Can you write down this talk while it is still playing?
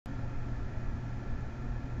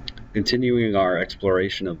Continuing our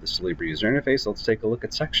exploration of the Solibri user interface, let's take a look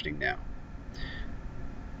at sectioning now.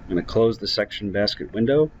 I'm going to close the section basket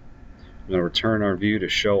window. I'm going to return our view to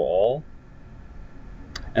show all.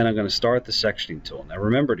 And I'm going to start the sectioning tool. Now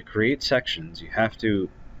remember, to create sections, you have to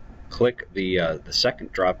click the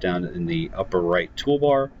second drop down in the upper right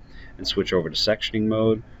toolbar and switch over to sectioning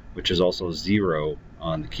mode, which is also 0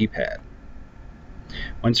 on the keypad.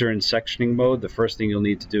 Once you're in sectioning mode, the first thing you'll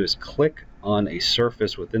need to do is click on a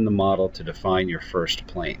surface within the model to define your first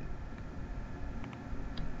plane.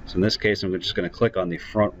 So in this case, I'm just going to click on the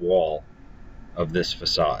front wall of this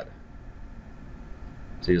facade.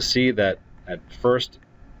 So you'll see that at first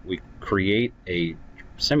we create a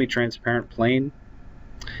semi-transparent plane,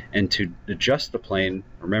 and to adjust the plane,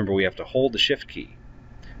 remember we have to hold the shift key.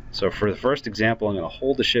 So for the first example, I'm going to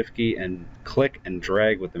hold the shift key and click and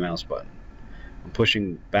drag with the mouse button. I'm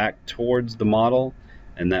pushing back towards the model,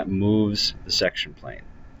 and that moves the section plane.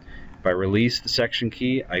 If I release the section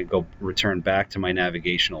key, I return back to my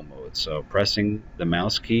navigational mode. So pressing the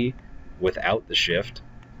mouse key without the shift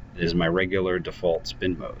is my regular default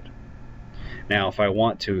spin mode. Now if I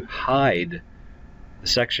want to hide the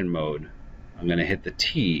section mode, I'm going to hit the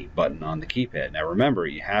T button on the keypad. Now remember,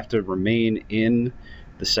 you have to remain in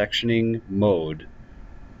the sectioning mode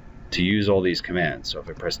to use all these commands. So if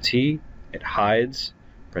I press T, it hides.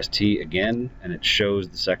 Press T again, and it shows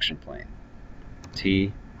the section plane.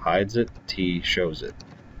 T hides it, T shows it.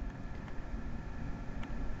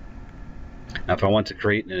 Now if I want to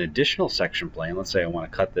create an additional section plane, let's say I want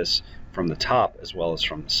to cut this from the top as well as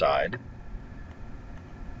from the side.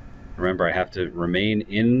 Remember, I have to remain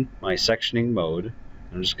in my sectioning mode.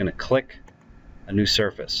 I'm just going to click a new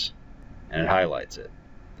surface, and it highlights it.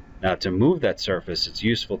 Now to move that surface, it's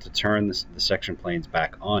useful to turn the section planes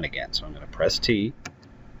back on again. So I'm going to press T,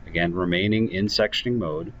 again remaining in sectioning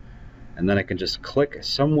mode, and then I can just click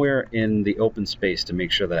somewhere in the open space to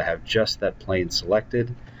make sure that I have just that plane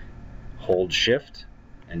selected, hold shift,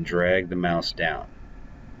 and drag the mouse down.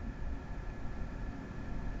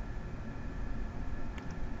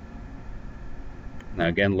 Now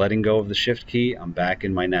again, letting go of the shift key, I'm back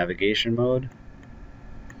in my navigation mode.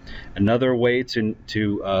 Another way to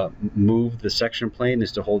move the section plane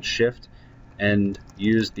is to hold shift and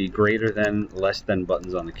use the greater than, less than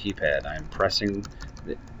buttons on the keypad. I'm pressing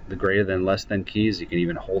the greater than, less than keys. You can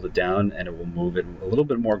even hold it down and it will move it a little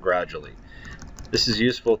bit more gradually. This is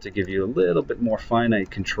useful to give you a little bit more finite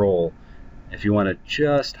control if you want to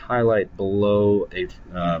just highlight below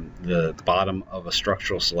the bottom of a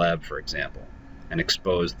structural slab, for example, and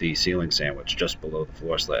expose the ceiling sandwich just below the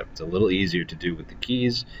floor slab. It's a little easier to do with the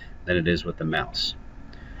keys than it is with the mouse.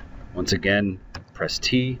 Once again, press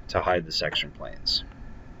T to hide the section planes.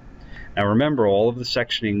 Now remember, all of the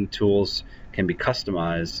sectioning tools can be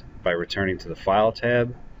customized by returning to the File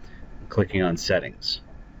tab and clicking on Settings.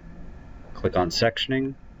 Click on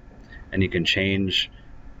Sectioning, and you can change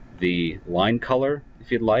the line color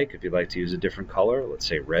if you'd like. If you'd like to use a different color, let's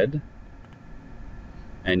say red.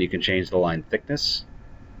 And you can change the line thickness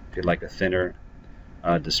if you'd like a thinner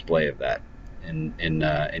display of that in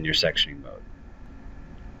your sectioning mode.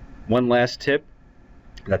 One last tip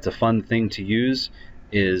that's a fun thing to use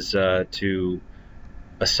is to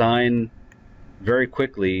assign very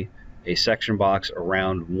quickly a section box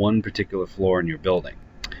around one particular floor in your building.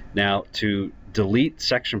 Now to delete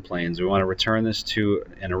section planes, we want to return this to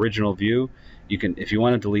an original view. You can, if you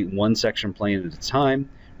want to delete one section plane at a time,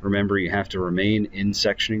 remember you have to remain in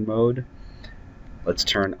sectioning mode. Let's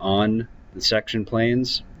turn on the section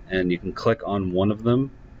planes, and you can click on one of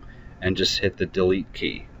them and just hit the delete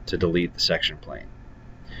key to delete the section plane.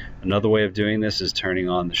 Another way of doing this is turning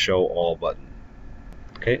on the show all button.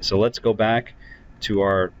 Okay, so let's go back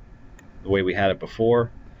to the way we had it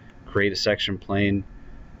before. Create a section plane,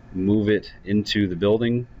 move it into the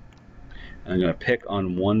building, and I'm going to pick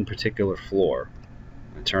on one particular floor.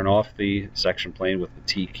 And turn off the section plane with the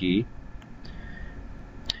T key.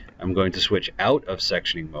 I'm going to switch out of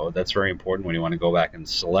sectioning mode. That's very important when you want to go back and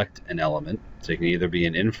select an element. So you can either be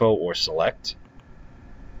in Info or Select.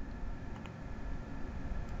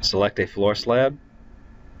 Select a floor slab.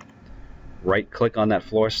 Right click on that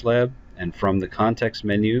floor slab, and from the context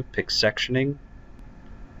menu, pick Sectioning,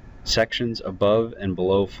 Sections above and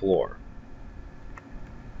below floor.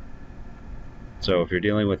 So if you're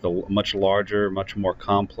dealing with a much larger, much more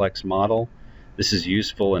complex model, this is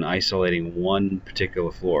useful in isolating one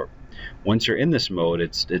particular floor. Once you're in this mode,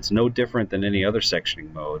 it's no different than any other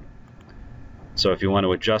sectioning mode. So if you want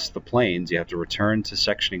to adjust the planes, you have to return to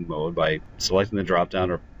sectioning mode by selecting the drop-down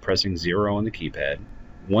or pressing 0 on the keypad.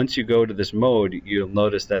 Once you go to this mode, you'll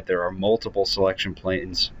notice that there are multiple selection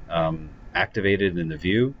planes activated in the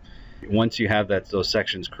view. Once you have those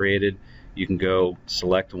sections created, you can go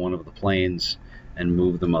select one of the planes and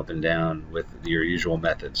move them up and down with your usual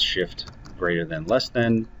methods: shift greater than less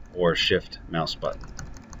than, or shift mouse button.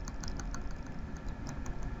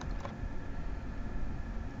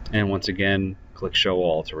 And once again, click Show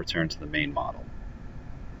All to return to the main model.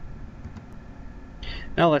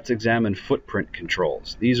 Now let's examine footprint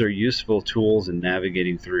controls. These are useful tools in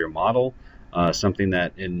navigating through your model. Something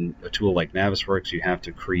that in a tool like Navisworks you have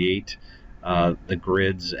to create the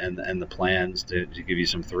grids and the plans to give you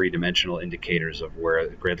some three-dimensional indicators of where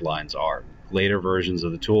the grid lines are. Later versions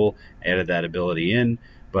of the tool added that ability in,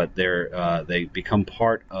 but they become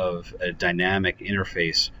part of a dynamic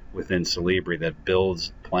interface within Solibri that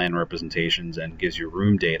builds plan representations and gives you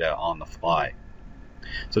room data on the fly.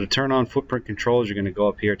 So to turn on footprint controls, you're going to go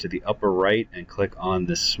up here to the upper right and click on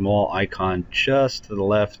this small icon just to the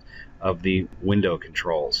left of the window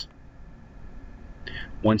controls.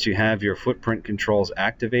 Once you have your footprint controls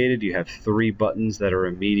activated, you have 3 buttons that are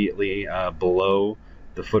immediately below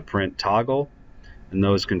the footprint toggle, and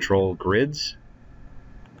those control grids,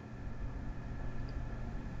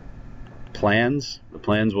 plans. The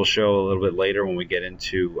plans will show a little bit later when we get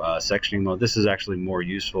into sectioning mode. This is actually more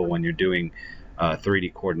useful when you're doing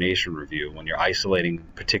 3D coordination review, when you're isolating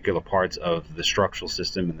particular parts of the structural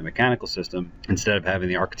system and the mechanical system. Instead of having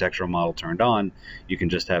the architectural model turned on, you can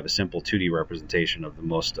just have a simple 2D representation of the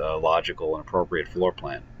most logical and appropriate floor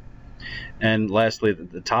plan. And lastly,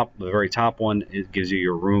 the very top one, it gives you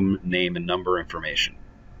your room name and number information.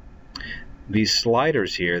 These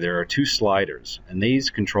sliders here, there are 2 sliders, and these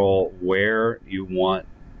control where you want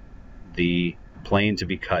the plane to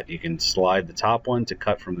be cut. You can slide the top one to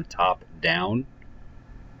cut from the top down.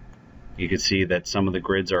 You can see that some of the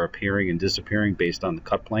grids are appearing and disappearing based on the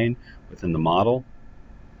cut plane within the model.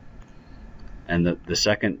 And the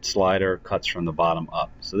second slider cuts from the bottom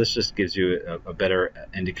up. So this just gives you a better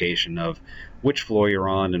indication of which floor you're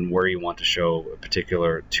on and where you want to show a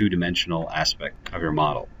particular 2-dimensional aspect of your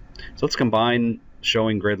model. So let's combine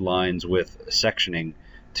showing grid lines with sectioning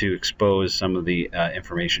to expose some of the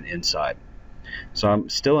information inside. So I'm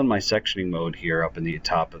still in my sectioning mode here up in the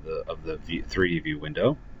top of the 3D view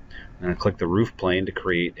window. I'm going to click the roof plane to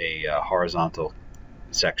create a horizontal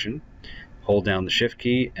section. Hold down the Shift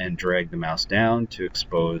key and drag the mouse down to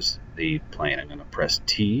expose the plane. I'm going to press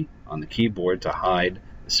T on the keyboard to hide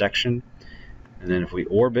the section. And then if we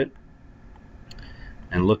orbit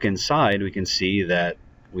and look inside, we can see that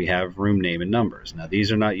we have room name and numbers. Now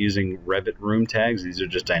these are not using Revit room tags. These are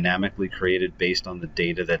just dynamically created based on the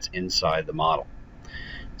data that's inside the model.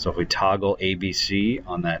 So if we toggle ABC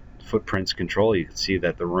on that footprints control, you can see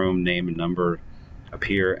that the room name and number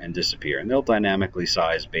appear and disappear, and they'll dynamically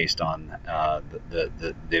size based on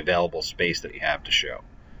the available space that you have to show.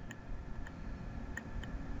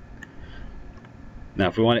 Now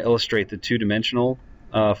if we want to illustrate the 2-dimensional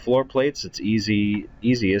floor plates, it's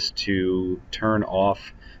easiest to turn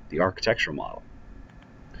off the architectural model.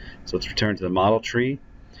 So let's return to the model tree,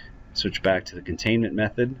 switch back to the containment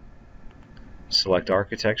method, select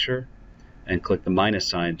architecture, and click the minus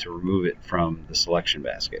sign to remove it from the selection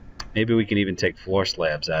basket. Maybe we can even take floor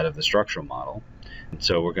slabs out of the structural model. And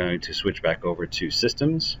so we're going to switch back over to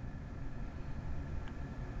Systems,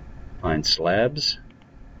 find slabs,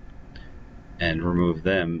 and remove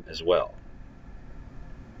them as well.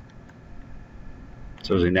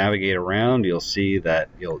 So as we navigate around, you'll see that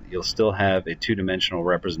you'll still have a 2-dimensional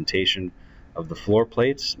representation of the floor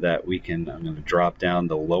plates that we can. I'm going to drop down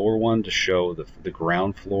the lower one to show the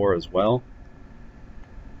ground floor as well.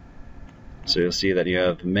 So you'll see that you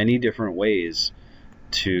have many different ways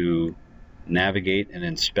to navigate and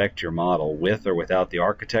inspect your model with or without the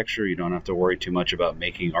architecture. You don't have to worry too much about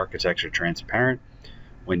making architecture transparent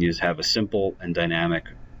when you have a simple and dynamic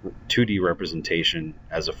 2D representation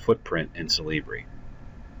as a footprint in Solibri.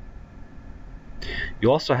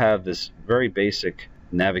 You also have this very basic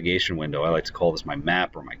navigation window. I like to call this my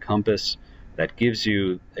map or my compass, that gives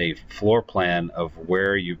you a floor plan of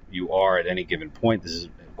where you are at any given point. This is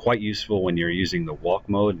quite useful when you're using the walk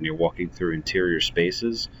mode and you're walking through interior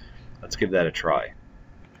spaces. Let's give that a try.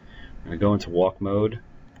 I'm going to go into walk mode.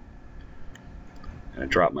 I'm going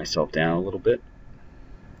to drop myself down a little bit,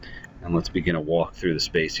 and let's begin a walk through the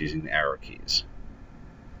space using the arrow keys.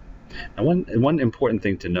 Now one important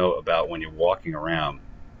thing to know about when you're walking around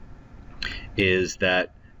is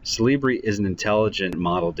that Solibri is an intelligent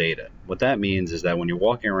model data. What that means is that when you're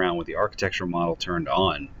walking around with the architectural model turned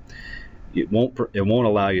on, it won't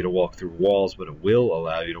allow you to walk through walls, but it will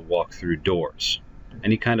allow you to walk through doors.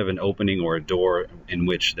 Any kind of an opening or a door in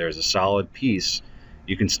which there's a solid piece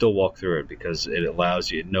you can still walk through it because it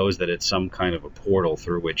allows you, it knows that it's some kind of a portal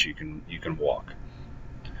through which you can walk.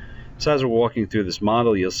 So as we're walking through this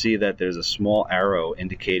model, you'll see that there's a small arrow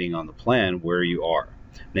indicating on the plan where you are.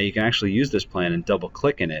 Now you can actually use this plan and double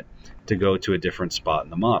click in it to go to a different spot in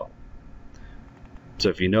the model. So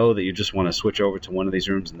if you know that you just want to switch over to one of these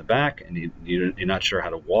rooms in the back and you're not sure how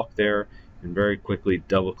to walk there, you can very quickly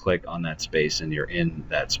double click on that space and you're in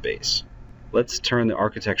that space. Let's turn the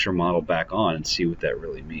architecture model back on and see what that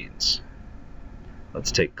really means.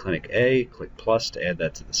 Let's take Clinic A, click plus to add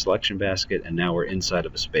that to the selection basket, and now we're inside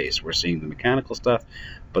of a space. We're seeing the mechanical stuff,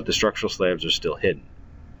 but the structural slabs are still hidden.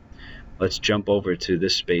 Let's jump over to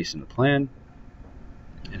this space in the plan,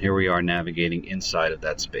 and here we are navigating inside of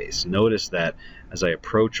that space. Notice that as I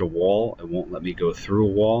approach a wall, it won't let me go through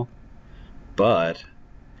a wall, but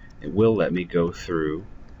it will let me go through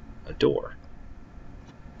a door.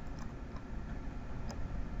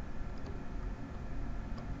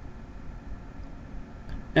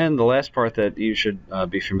 And the last part that you should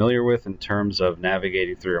be familiar with in terms of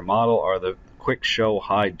navigating through your model are the quick show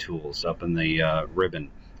hide tools up in the ribbon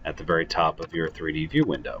at the very top of your 3D view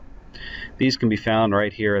window. These can be found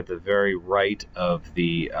right here at the very right of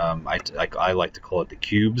the, I like to call it the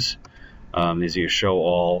cubes. These are your show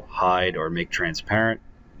all, hide, or make transparent.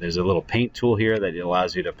 There's a little paint tool here that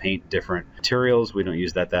allows you to paint different materials. We don't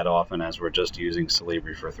use that often as we're just using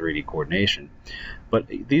Solibri for 3D coordination. But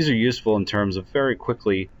these are useful in terms of very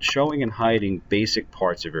quickly showing and hiding basic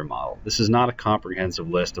parts of your model. This is not a comprehensive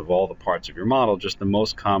list of all the parts of your model, just the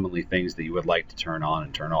most commonly things that you would like to turn on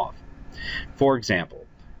and turn off. For example,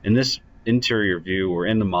 in this interior view, we're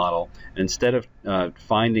in the model, and instead of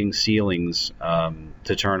finding ceilings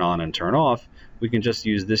to turn on and turn off, we can just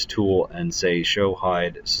use this tool and say show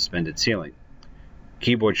hide suspended ceiling.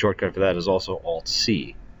 Keyboard shortcut for that is also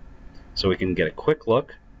Alt-C. So we can get a quick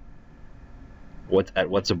look at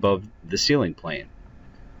what's above the ceiling plane.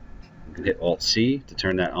 We can hit Alt-C to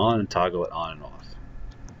turn that on and toggle it on and off.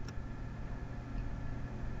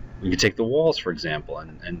 We can take the walls, for example,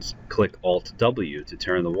 and click Alt-W to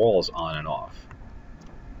turn the walls on and off.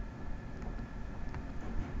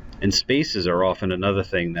 And spaces are often another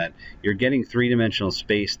thing that you're getting three-dimensional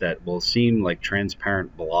space that will seem like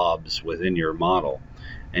transparent blobs within your model.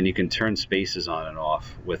 And you can turn spaces on and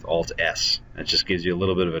off with Alt-S. That just gives you a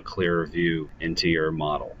little bit of a clearer view into your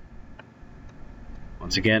model.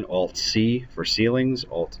 Once again, Alt-C for ceilings,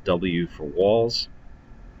 Alt-W for walls.